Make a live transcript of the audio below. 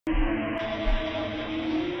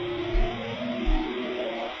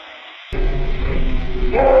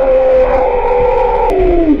YouTube!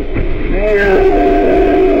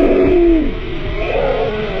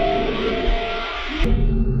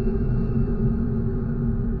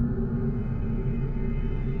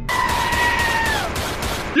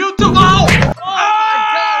 Oh! Oh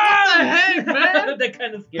my god! What the heck, man? That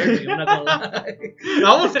kind of scared me. I'm not gonna lie.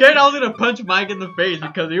 I was scared I was gonna punch Mike in the face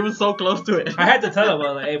because he was so close to it. I had to tell him, I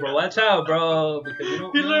was like, "Hey, bro, watch out, bro," because you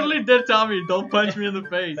don't. He literally did tell me, "Don't punch me in the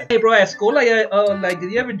face." Hey, bro, at school, like,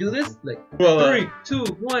 did you ever do this? Like, Well, 3, 2,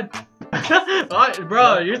 1. Alright,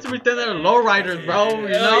 bro, you used to be standing there low riders, bro. You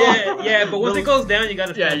know? Yeah, but once it goes down, you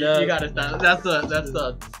gotta stand up. You gotta stand. That's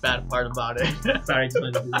the bad part about it. Sorry, to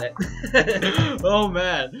do that. Oh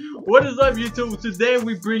man, what is up, YouTube? Today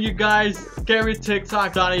we bring you guys scary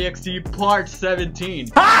tok.exe part 17.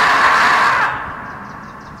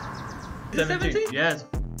 17? Yes,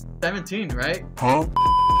 17, right? Huh?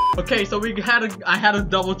 Okay, so I had to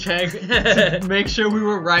double check to make sure we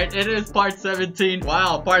were right. It is part 17.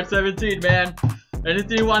 Wow, part 17, man.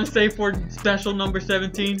 Anything you want to say for special number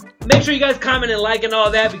 17? Make sure you guys comment and like and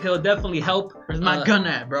all that because it'll definitely help. Where's my gun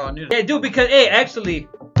at, bro? I need it. Yeah, dude, because, hey, actually,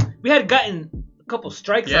 we had gotten a couple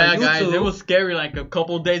strikes on YouTube. Yeah, guys, it was scary. Like, a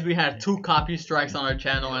couple of days we had 2 copy strikes on our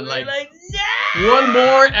channel, and like no! one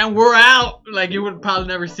more and we're out. Like, you would probably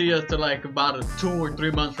never see us till like about 2 or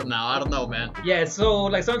 3 months from now. I don't know, man. Yeah, so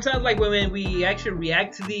like sometimes like when we actually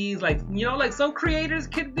react to these, like, you know, like some creators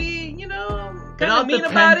could be, you know, kind of mean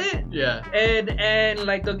about it. Yeah. And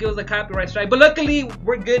like they'll give us a copyright strike. But luckily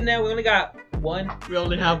we're good now. We only got 1. We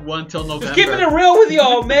only have 1 till November. Just keeping it real with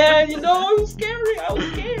y'all, man. You know, it was scary. I was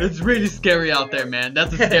scared. It's really scary out there, man.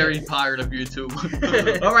 That's the scary part of YouTube.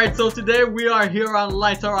 Alright, so today we are here on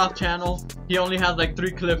Lights Are Off channel. He only has like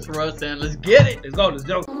 3 clips for us, and let's get it. Let's go. Let's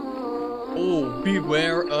go. Oh,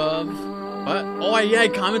 beware of... What? Oh, yeah, he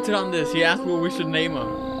commented on this. He asked what we should name him.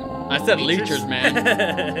 I said leechers, man.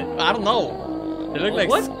 I don't know. They look like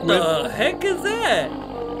what squid. the heck is that?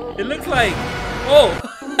 It looks like... Oh.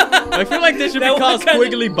 I feel like they should be called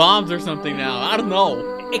squiggly bombs or something now. I don't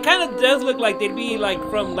know. It kind of does look like they'd be like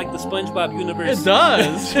from like the SpongeBob universe. It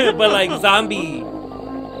does. But like zombie.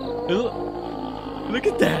 Look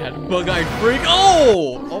at that bug-eyed freak.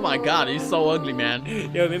 Oh! Oh my god, he's so ugly, man.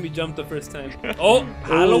 Yo, it made me jump the first time. Oh,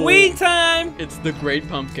 Halloween time! It's the Great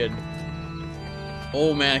Pumpkin.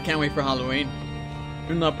 Oh man, I can't wait for Halloween.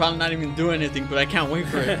 Even though I'm probably not even doing anything, but I can't wait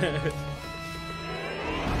for it.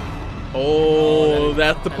 Oh,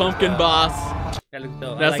 that's the pumpkin boss.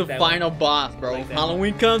 That's the final boss, bro. If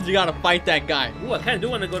Halloween comes, you gotta fight that guy. Ooh, I kind of do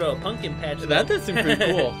want to go to a pumpkin patch. That does seem pretty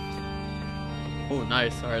cool. Oh,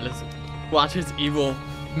 nice. All right, let's watch his evil,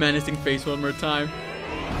 menacing face one more time.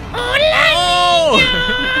 Oh!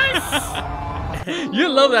 You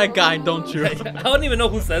love that guy, don't you? I don't even know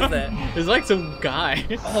who says that. It's like some guy.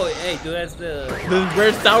 Oh, hey, dude, that's the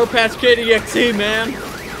Red Sour Patch Kid EXE, man.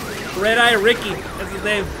 Red Eye Ricky. That's his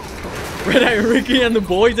name. Red Eye Ricky and the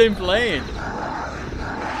boys ain't playing.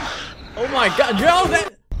 Oh my god, yo,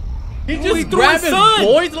 that he just grabbed his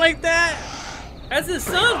boys like that? That's his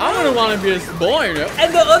son, bro. I wouldn't want to be his boy, no?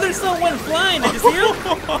 And the other son went flying, did you see him?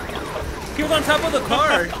 He was on top of the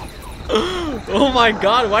car. Oh my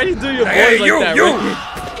god, why do you do your boys like that, Ricky?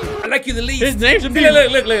 I like you the least. His name should be...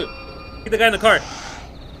 Look. He's the guy in the car.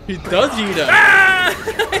 He does eat him. Ah!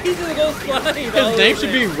 He just goes flying. His name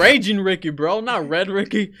should be Raging Ricky, bro, not Red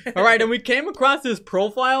Ricky. Alright, and we came across his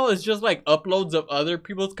profile. It's just like uploads of other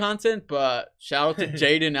people's content, but shout out to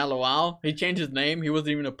Jaden LOL. He changed his name. He wasn't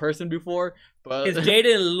even a person before. But it's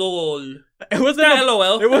Jaden LOL. It wasn't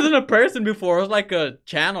LOL. It wasn't a person before. It was like a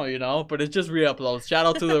channel, you know, but it's just re-uploads. Shout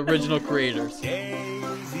out to the original creators.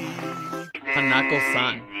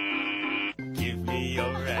 Hanako-san. Give me your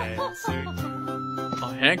answer. Oh,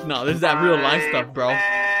 heck no. This is that real life stuff, bro.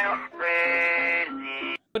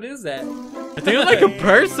 What is that? I think it's like a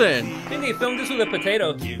person. I think they filmed this with a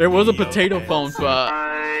potato. There was a potato phone, but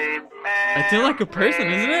I feel like a person,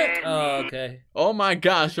 isn't it? Oh, okay. Oh my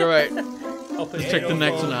gosh, alright. Let's check the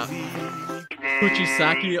next one out.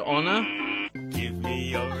 Kuchisaki Onna? Give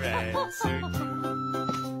me your answer.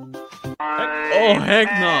 Oh, heck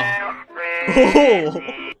no. Oh,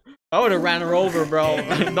 I would have ran her over, bro.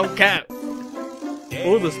 No cap.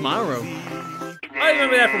 Oh, the smile room. I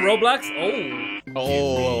remember that from Roblox.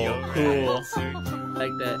 Oh, cool.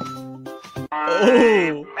 Like that.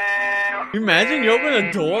 Oh. Imagine you open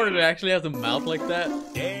a door and it actually has a mouth like that.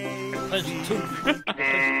 Punch you too.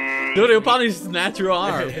 Dude, it'll probably snatch your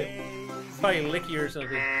arm. Probably lick you or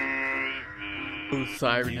something. Ooh,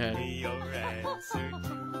 Siren Head. I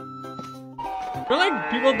feel like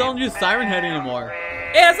people don't use Siren Head anymore.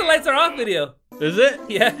 Hey, that's the Lights Are Off video. Is it?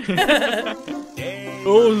 Yeah.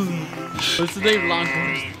 Oh, What's the name?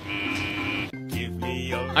 Longhorns. Give me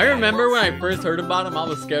your I remember when I first heard about him, I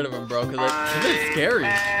was scared of him, bro, because he looks scary.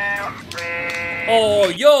 Oh,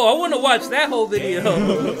 yo, I want to watch that whole video.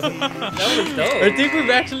 That was dope. I think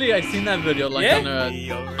I've seen that video like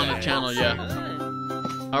Yeah? on a channel, yeah.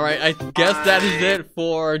 Alright, I guess that is it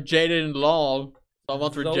for Jaden and Lol. So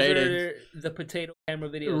once we're Those Jaden, are the potato camera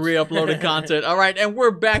videos. re-uploaded content. Alright, and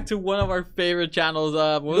we're back to one of our favorite channels.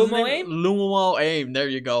 What was his Lumo name? Aim? Lumo Aim, there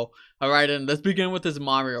you go. Alright, and let's begin with this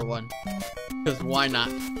Mario one. Because why not?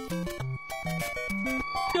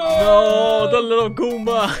 No, the little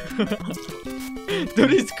Goomba. Dude,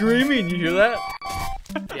 he's screaming, you hear that?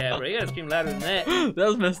 Yeah, bro, you gotta scream louder than that.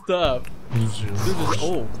 That's messed up. Dude,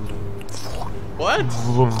 oh. What?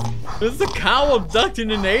 This is a cow abducting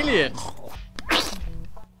an alien.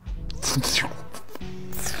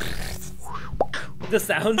 The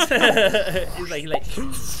sounds. He's like.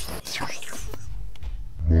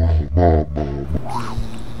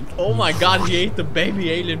 Oh my god, he ate the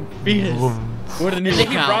baby alien fetus. What an I evil think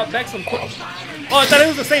he cow. brought back some. Oh, I thought it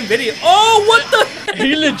was the same video. Oh, what the?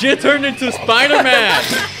 He legit turned into Spider-Man.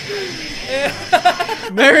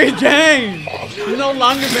 Mary Jane. He's no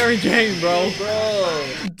longer Mary Jane, bro. Bro.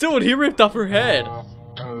 Dude, he ripped off her head.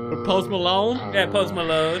 With Post Malone. Yeah, Post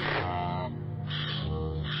Malone.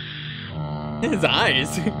 His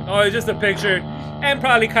eyes. Oh, it's just a picture. And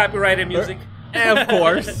probably copyrighted music. And of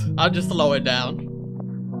course. I'll just slow it down.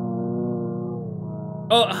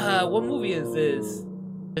 Oh, what movie is this?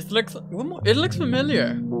 It looks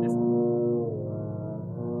familiar.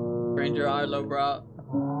 Stranger Arlo, bro.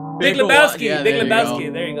 Big Lebowski. Yeah, Big there you Lebowski.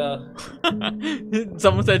 go. There you go.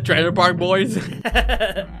 Someone said Trailer Park Boys. Oh,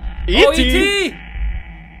 E.T.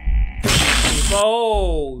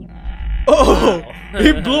 Oh. Oh,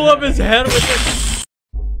 he blew up his head with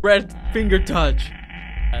a red finger touch.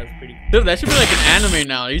 That's pretty cool. Dude, that should be like an anime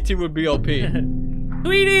now. E.T. would be OP.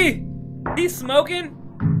 Sweetie, he's smoking.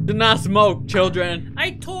 Do not smoke, children.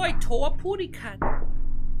 I tore a pooty cat.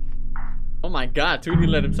 Oh my god, Tweety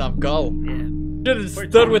let himself go. Yeah. Should have Poor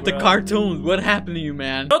stood with Tweety, the bro. cartoons. What happened to you,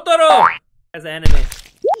 man? Totoro. As an anime.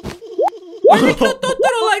 Why they kill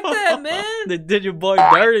Totoro like that, man? They did your boy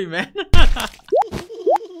dirty, man.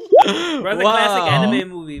 Bro, it's a classic anime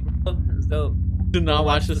movie, bro. It's dope. Do not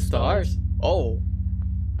watch the stars. Oh.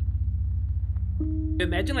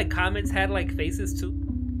 Imagine like comments had like faces too.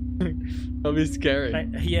 That'd be scary. Like,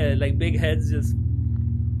 yeah, like big heads just.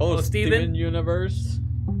 Oh, Steven? Steven Universe.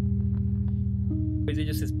 Or is it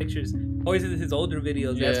just his pictures? Or is it his older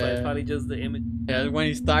videos? That's why it's Yeah. probably just the image. Yeah, when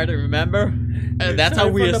he started, remember? And that's how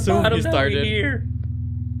we assumed he started. Here.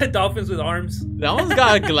 Dolphins with arms. That one's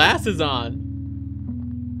got glasses on.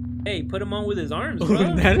 Hey, put him on with his arms, bro.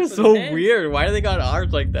 That is With so his hands. weird. Why do they got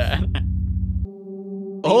arms like that? Pee-pee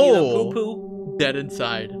the Oh, poo-poo. dead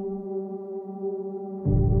inside.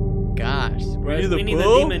 Gosh, Where's Winnie the Winnie the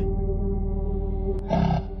Pooh? Demon?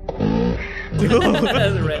 Dude.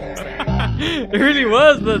 That's a red mustache. It really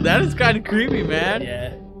was, but that is kind of creepy, man.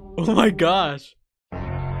 Yeah. Oh my gosh.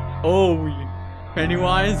 Oh,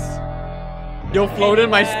 Pennywise. You'll float in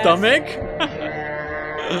my stomach?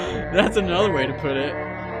 That's another way to put it.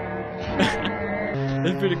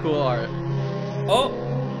 That's pretty cool art. Oh,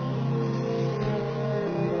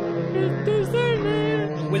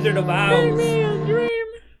 Wizard of Oz.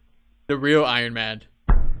 The real Iron Man.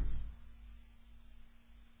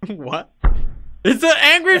 What? It's an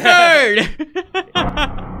Angry Bird!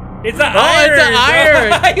 It's an Oh, iron. it's an iron.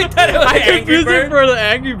 Bro. You thought it was I an Angry confused it Bird? for the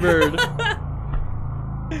Angry Bird.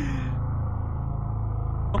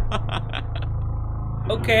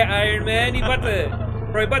 Okay, Iron Man, you about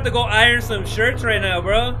to go iron some shirts right now,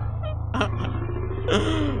 bro.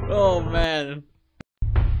 Oh man.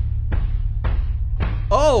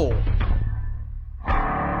 Oh,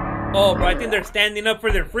 Oh, bro, I think they're standing up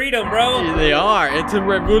for their freedom, bro. yeah, they are. It's a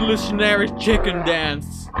revolutionary chicken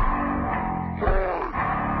dance.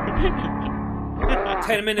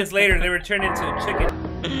 10 minutes later, they were turned into chicken.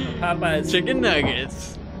 Popeyes. Chicken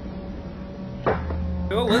nuggets.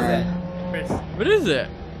 What was that, Chris? What is it?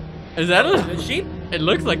 Is that A a? sheep? It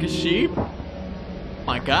looks like a sheep.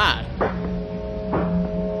 My God.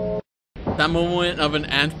 That moment of an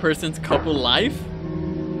ant person's couple life.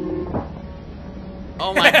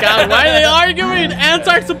 Oh my God, why are they arguing? Ants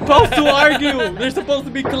aren't supposed to argue. They're supposed to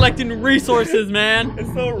be collecting resources, man.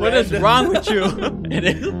 It's so What is random. wrong with you? It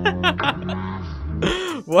is.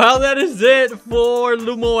 Well, that is it for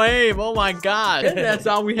Lumo Aim. Oh my God. That's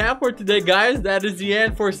all we have for today, guys. That is the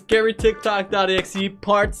end for scary.exe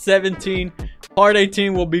part 17. Part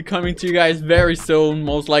 18 will be coming to you guys very soon,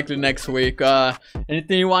 most likely next week.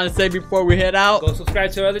 Anything you want to say before we head out? Go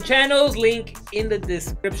subscribe to our other channels, link in the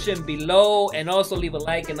description below, and also leave a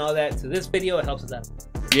like and all that to this video. It helps us out.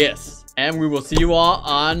 Yes, and we will see you all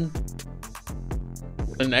on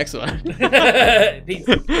the next one. Peace.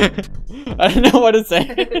 I don't know what to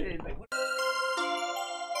say.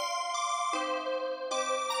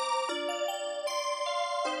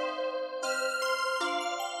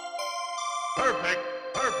 Perfect,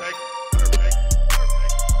 perfect.